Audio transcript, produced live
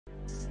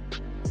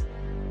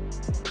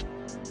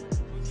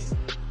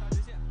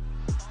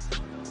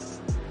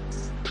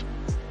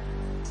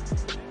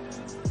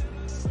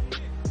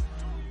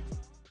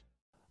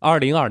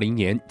2020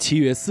年7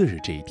月4日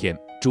这一天，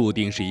注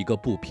定是一个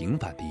不平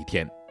凡的一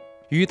天。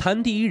羽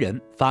坛第一人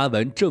发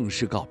文正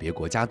式告别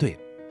国家队，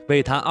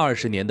为他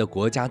20年的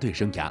国家队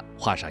生涯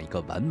画上一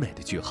个完美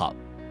的句号。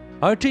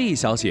而这一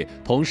消息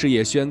同时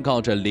也宣告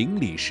着邻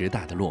里时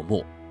代的落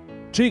幕。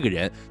这个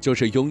人就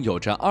是拥有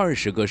着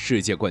20个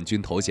世界冠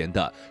军头衔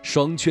的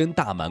双圈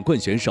大满贯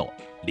选手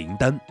林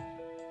丹。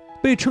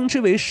被称之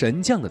为神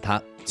将的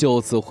他，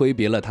就此挥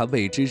别了他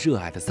为之热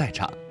爱的赛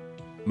场。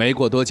没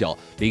过多久，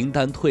林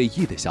丹退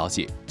役的消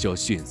息就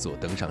迅速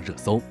登上热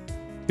搜。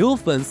有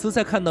粉丝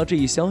在看到这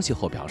一消息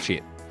后表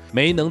示，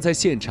没能在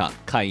现场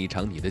看一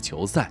场你的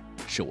球赛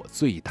是我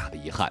最大的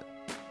遗憾。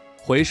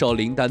回首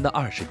林丹的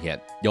20年，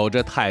有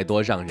着太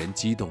多让人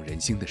激动人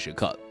心的时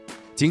刻。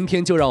今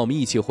天就让我们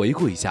一起回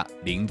顾一下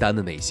林丹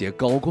的那些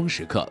高光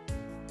时刻。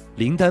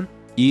林丹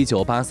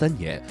1983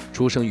年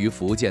出生于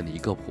福建的一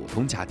个普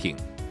通家庭，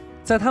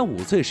在他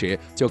5岁时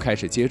就开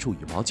始接触羽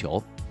毛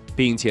球，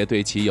并且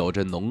对其有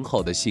着浓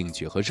厚的兴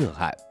趣和热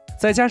爱，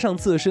再加上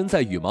自身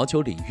在羽毛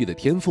球领域的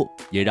天赋，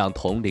也让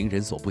同龄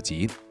人所不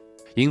及。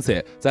因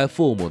此，在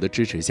父母的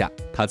支持下，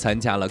他参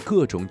加了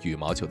各种羽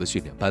毛球的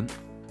训练班，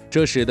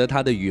这使得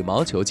他的羽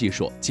毛球技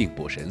术进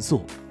步神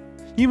速。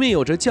因为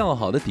有着较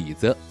好的底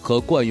子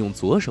和惯用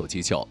左手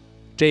击球，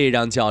这也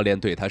让教练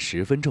对他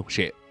十分重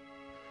视。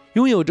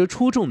拥有着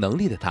出众能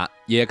力的他，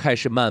也开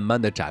始慢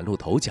慢地崭露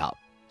头角。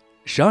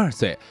12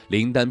岁，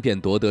林丹便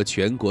夺得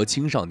全国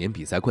青少年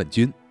比赛冠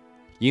军。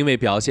因为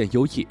表现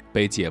优异，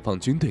被解放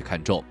军队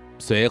看中，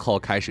随后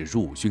开始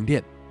入伍训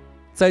练。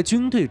在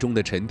军队中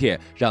的沉淀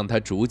让他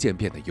逐渐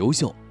变得优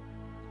秀，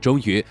终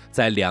于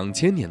在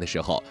2000年的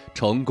时候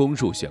成功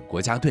入选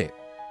国家队。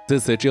自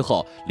此之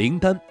后，林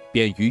丹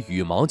便与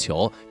羽毛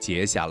球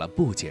结下了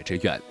不解之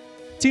缘。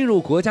进入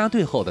国家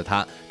队后的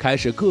他开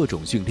始各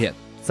种训练，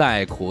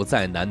再苦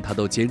再难他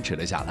都坚持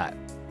了下来。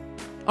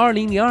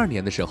2002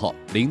年的时候，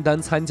林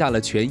丹参加了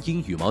全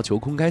英羽毛球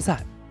公开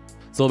赛。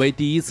作为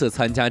第一次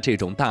参加这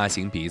种大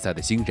型比赛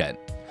的新人，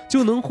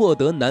就能获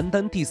得男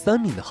单第3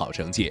名的好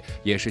成绩，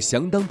也是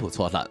相当不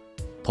错了。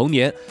同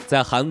年，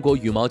在韩国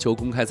羽毛球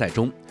公开赛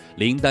中，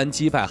林丹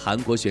击败韩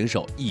国选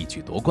手，一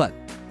举夺冠。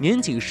年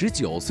仅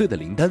19岁的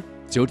林丹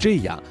就这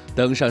样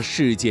登上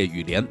世界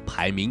羽联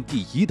排名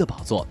第1的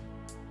宝座。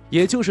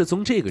也就是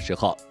从这个时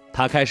候，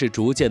他开始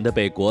逐渐的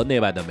被国内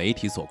外的媒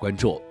体所关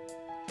注。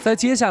在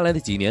接下来的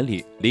几年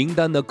里，林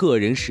丹的个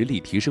人实力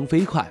提升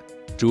飞快，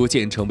逐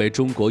渐成为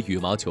中国羽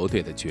毛球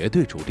队的绝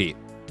对主力。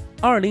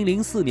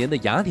2004年的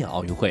雅典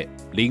奥运会，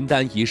林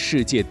丹以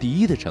世界第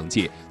1的成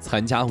绩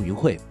参加奥运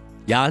会，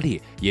压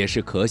力也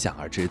是可想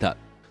而知的。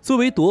作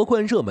为夺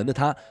冠热门的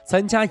他，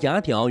参加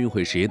雅典奥运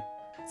会时，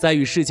在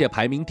与世界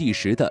排名第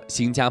10的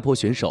新加坡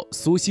选手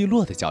苏西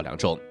洛的较量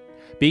中，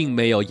并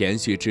没有延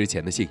续之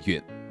前的幸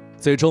运，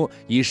最终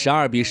以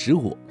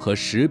12-15和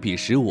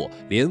10-15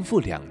连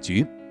负2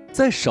局，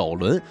在首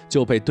轮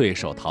就被对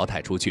手淘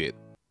汰出局，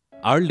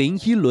而林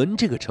依轮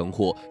这个称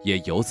呼也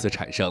由此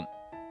产生。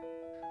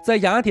在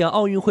雅典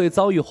奥运会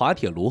遭遇滑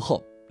铁卢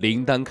后，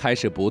林丹开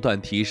始不断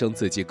提升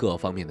自己各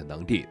方面的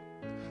能力。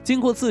经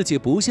过自己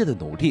不懈的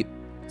努力，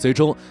最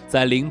终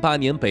在08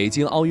年北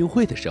京奥运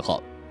会的时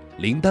候，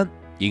林丹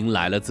迎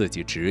来了自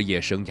己职业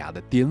生涯的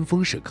巅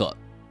峰时刻。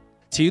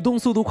启动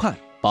速度快、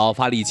爆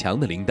发力强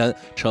的林丹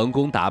成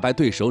功打败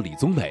对手李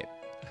宗伟，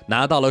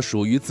拿到了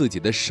属于自己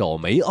的首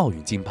枚奥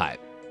运金牌。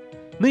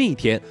那一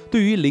天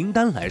对于林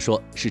丹来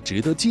说是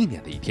值得纪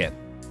念的一天。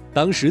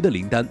当时的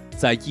林丹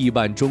在亿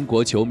万中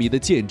国球迷的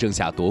见证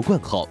下夺冠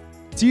后，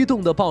激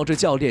动地抱着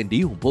教练李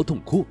永波痛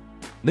哭，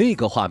那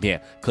个画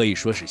面可以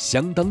说是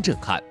相当震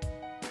撼。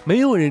没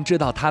有人知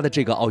道他的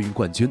这个奥运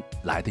冠军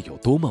来得有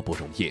多么不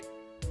容易。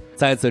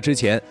在此之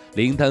前，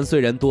林丹虽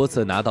然多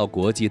次拿到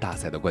国际大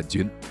赛的冠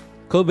军，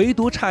可唯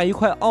独差一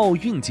块奥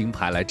运金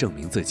牌来证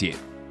明自己。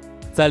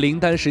在林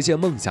丹实现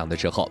梦想的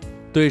时候，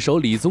对手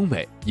李宗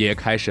伟也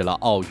开始了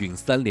奥运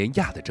3连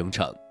亚的征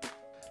程。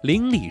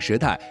邻里时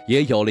代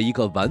也有了一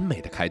个完美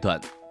的开端。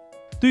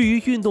对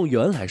于运动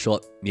员来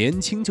说，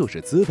年轻就是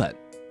资本。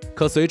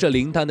可随着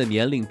林丹的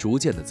年龄逐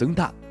渐的增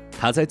大，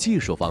他在技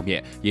术方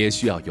面也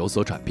需要有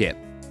所转变。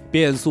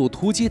变速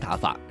突击打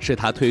法是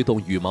他推动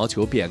羽毛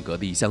球变革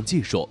的一项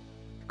技术，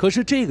可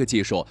是这个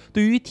技术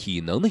对于体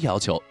能的要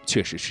求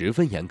却是十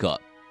分严格。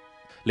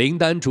林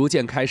丹逐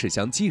渐开始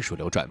向技术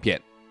流转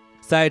变，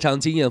赛场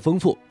经验丰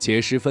富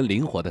且十分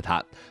灵活的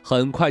他，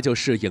很快就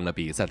适应了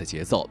比赛的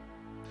节奏。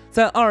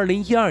在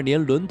2012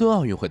年伦敦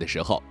奥运会的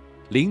时候，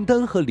林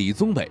丹和李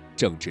宗伟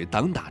正值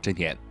当打之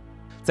年。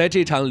在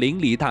这场邻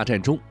里大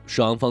战中，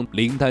双方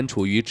林丹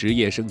处于职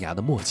业生涯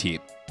的末期。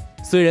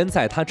虽然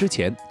在他之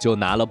前就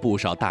拿了不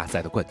少大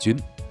赛的冠军，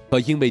可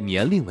因为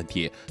年龄问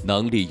题，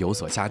能力有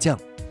所下降。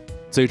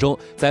最终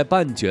在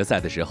半决赛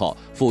的时候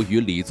负于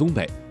李宗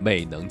伟，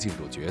未能进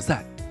入决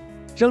赛。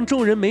让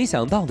众人没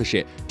想到的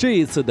是，这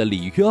一次的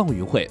里约奥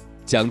运会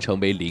将成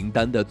为林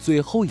丹的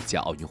最后一届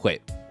奥运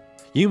会。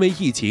因为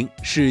疫情，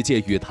世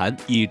界羽坛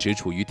一直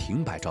处于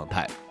停摆状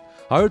态，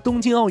而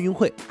东京奥运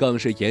会更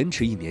是延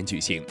迟1年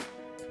举行，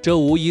这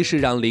无疑是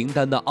让林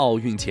丹的奥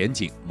运前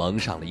景蒙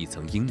上了一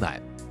层阴霾。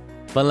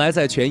本来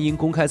在全英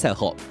公开赛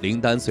后，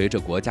林丹随着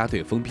国家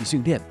队封闭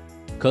训练，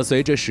可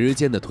随着时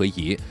间的推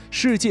移，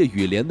世界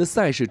羽联的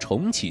赛事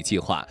重启计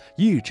划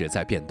一直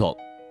在变动，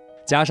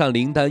加上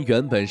林丹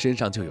原本身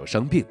上就有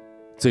伤病，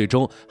最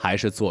终还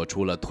是做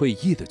出了退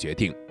役的决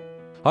定。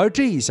而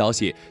这一消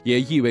息也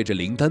意味着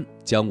林丹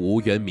将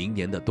无缘明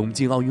年的东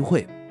京奥运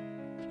会。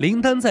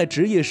林丹在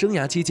职业生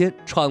涯期间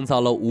创造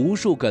了无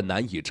数个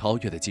难以超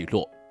越的纪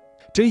录，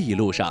这一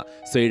路上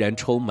虽然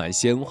充满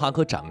鲜花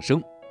和掌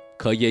声，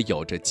可也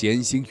有着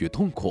艰辛与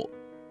痛苦。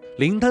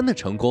林丹的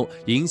成功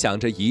影响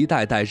着一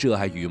代代热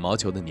爱羽毛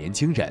球的年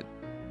轻人，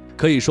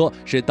可以说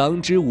是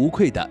当之无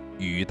愧的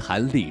羽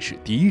坛历史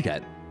第一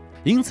人，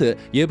因此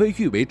也被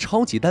誉为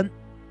超级丹。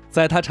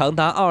在他长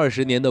达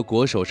20年的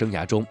国手生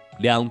涯中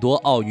，2夺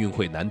奥运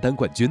会男单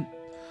冠军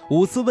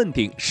，5次问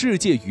鼎世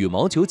界羽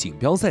毛球锦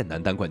标赛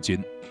男单冠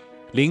军。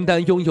林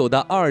丹拥有的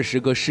20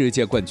个世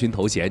界冠军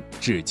头衔，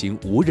至今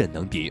无人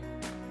能敌。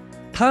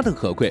他的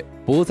可贵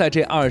不在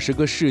这20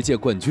个世界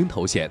冠军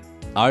头衔，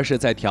而是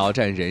在挑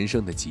战人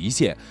生的极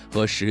限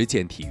和实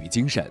践体育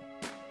精神。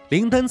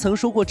林丹曾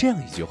说过这样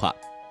一句话：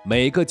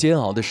每个煎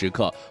熬的时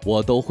刻，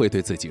我都会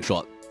对自己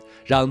说，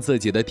让自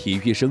己的体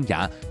育生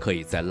涯可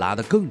以再拉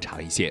得更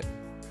长一些。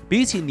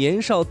比起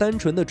年少单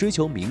纯的追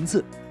求名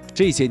字，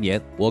这些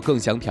年我更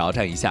想挑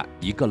战一下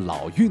一个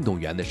老运动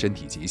员的身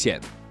体极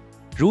限。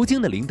如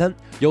今的林丹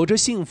有着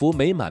幸福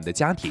美满的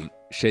家庭，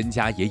身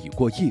家也已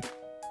过亿。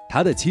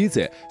他的妻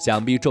子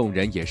想必众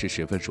人也是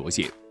十分熟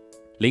悉。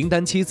林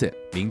丹妻子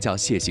名叫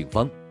谢杏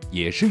芳，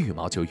也是羽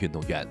毛球运动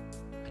员，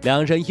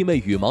两人因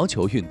为羽毛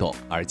球运动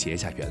而结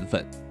下缘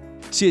分。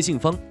谢杏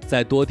芳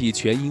在多地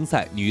全英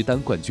赛女单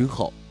冠军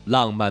后，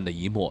浪漫的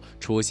一幕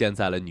出现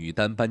在了女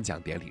单颁奖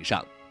典礼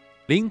上。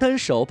林丹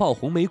手抱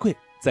红玫瑰，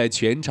在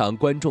全场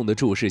观众的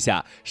注视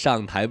下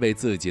上台为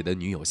自己的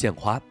女友献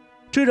花，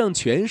这让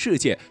全世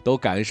界都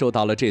感受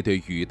到了这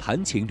对羽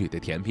坛情侣的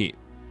甜蜜。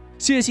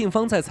谢杏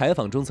芳在采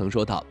访中曾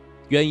说道，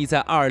愿意在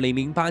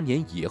2008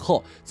年以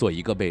后做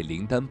一个为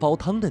林丹煲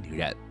汤的女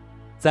人。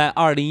在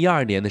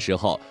2012年的时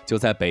候，就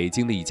在北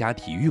京的一家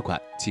体育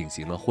馆进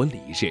行了婚礼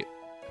仪式，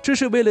这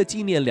是为了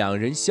纪念两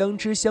人相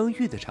知相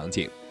遇的场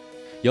景。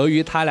由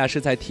于他俩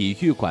是在体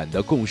育馆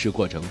的共事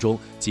过程中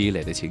积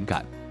累的情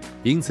感，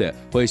因此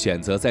会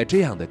选择在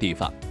这样的地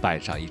方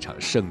办上一场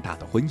盛大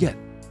的婚宴。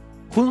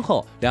婚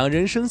后，两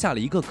人生下了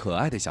一个可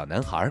爱的小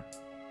男孩。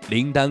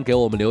林丹给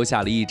我们留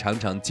下了一场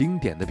场经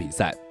典的比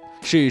赛，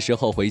是时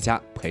候回家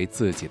陪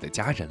自己的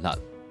家人了。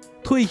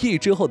退役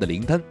之后的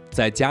林丹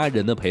在家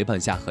人的陪伴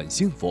下很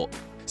幸福，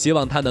希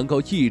望他能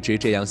够一直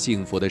这样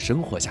幸福的生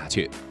活下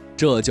去。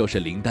这就是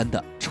林丹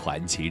的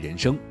传奇人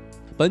生。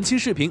本期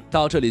视频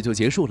到这里就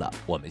结束了，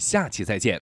我们下期再见。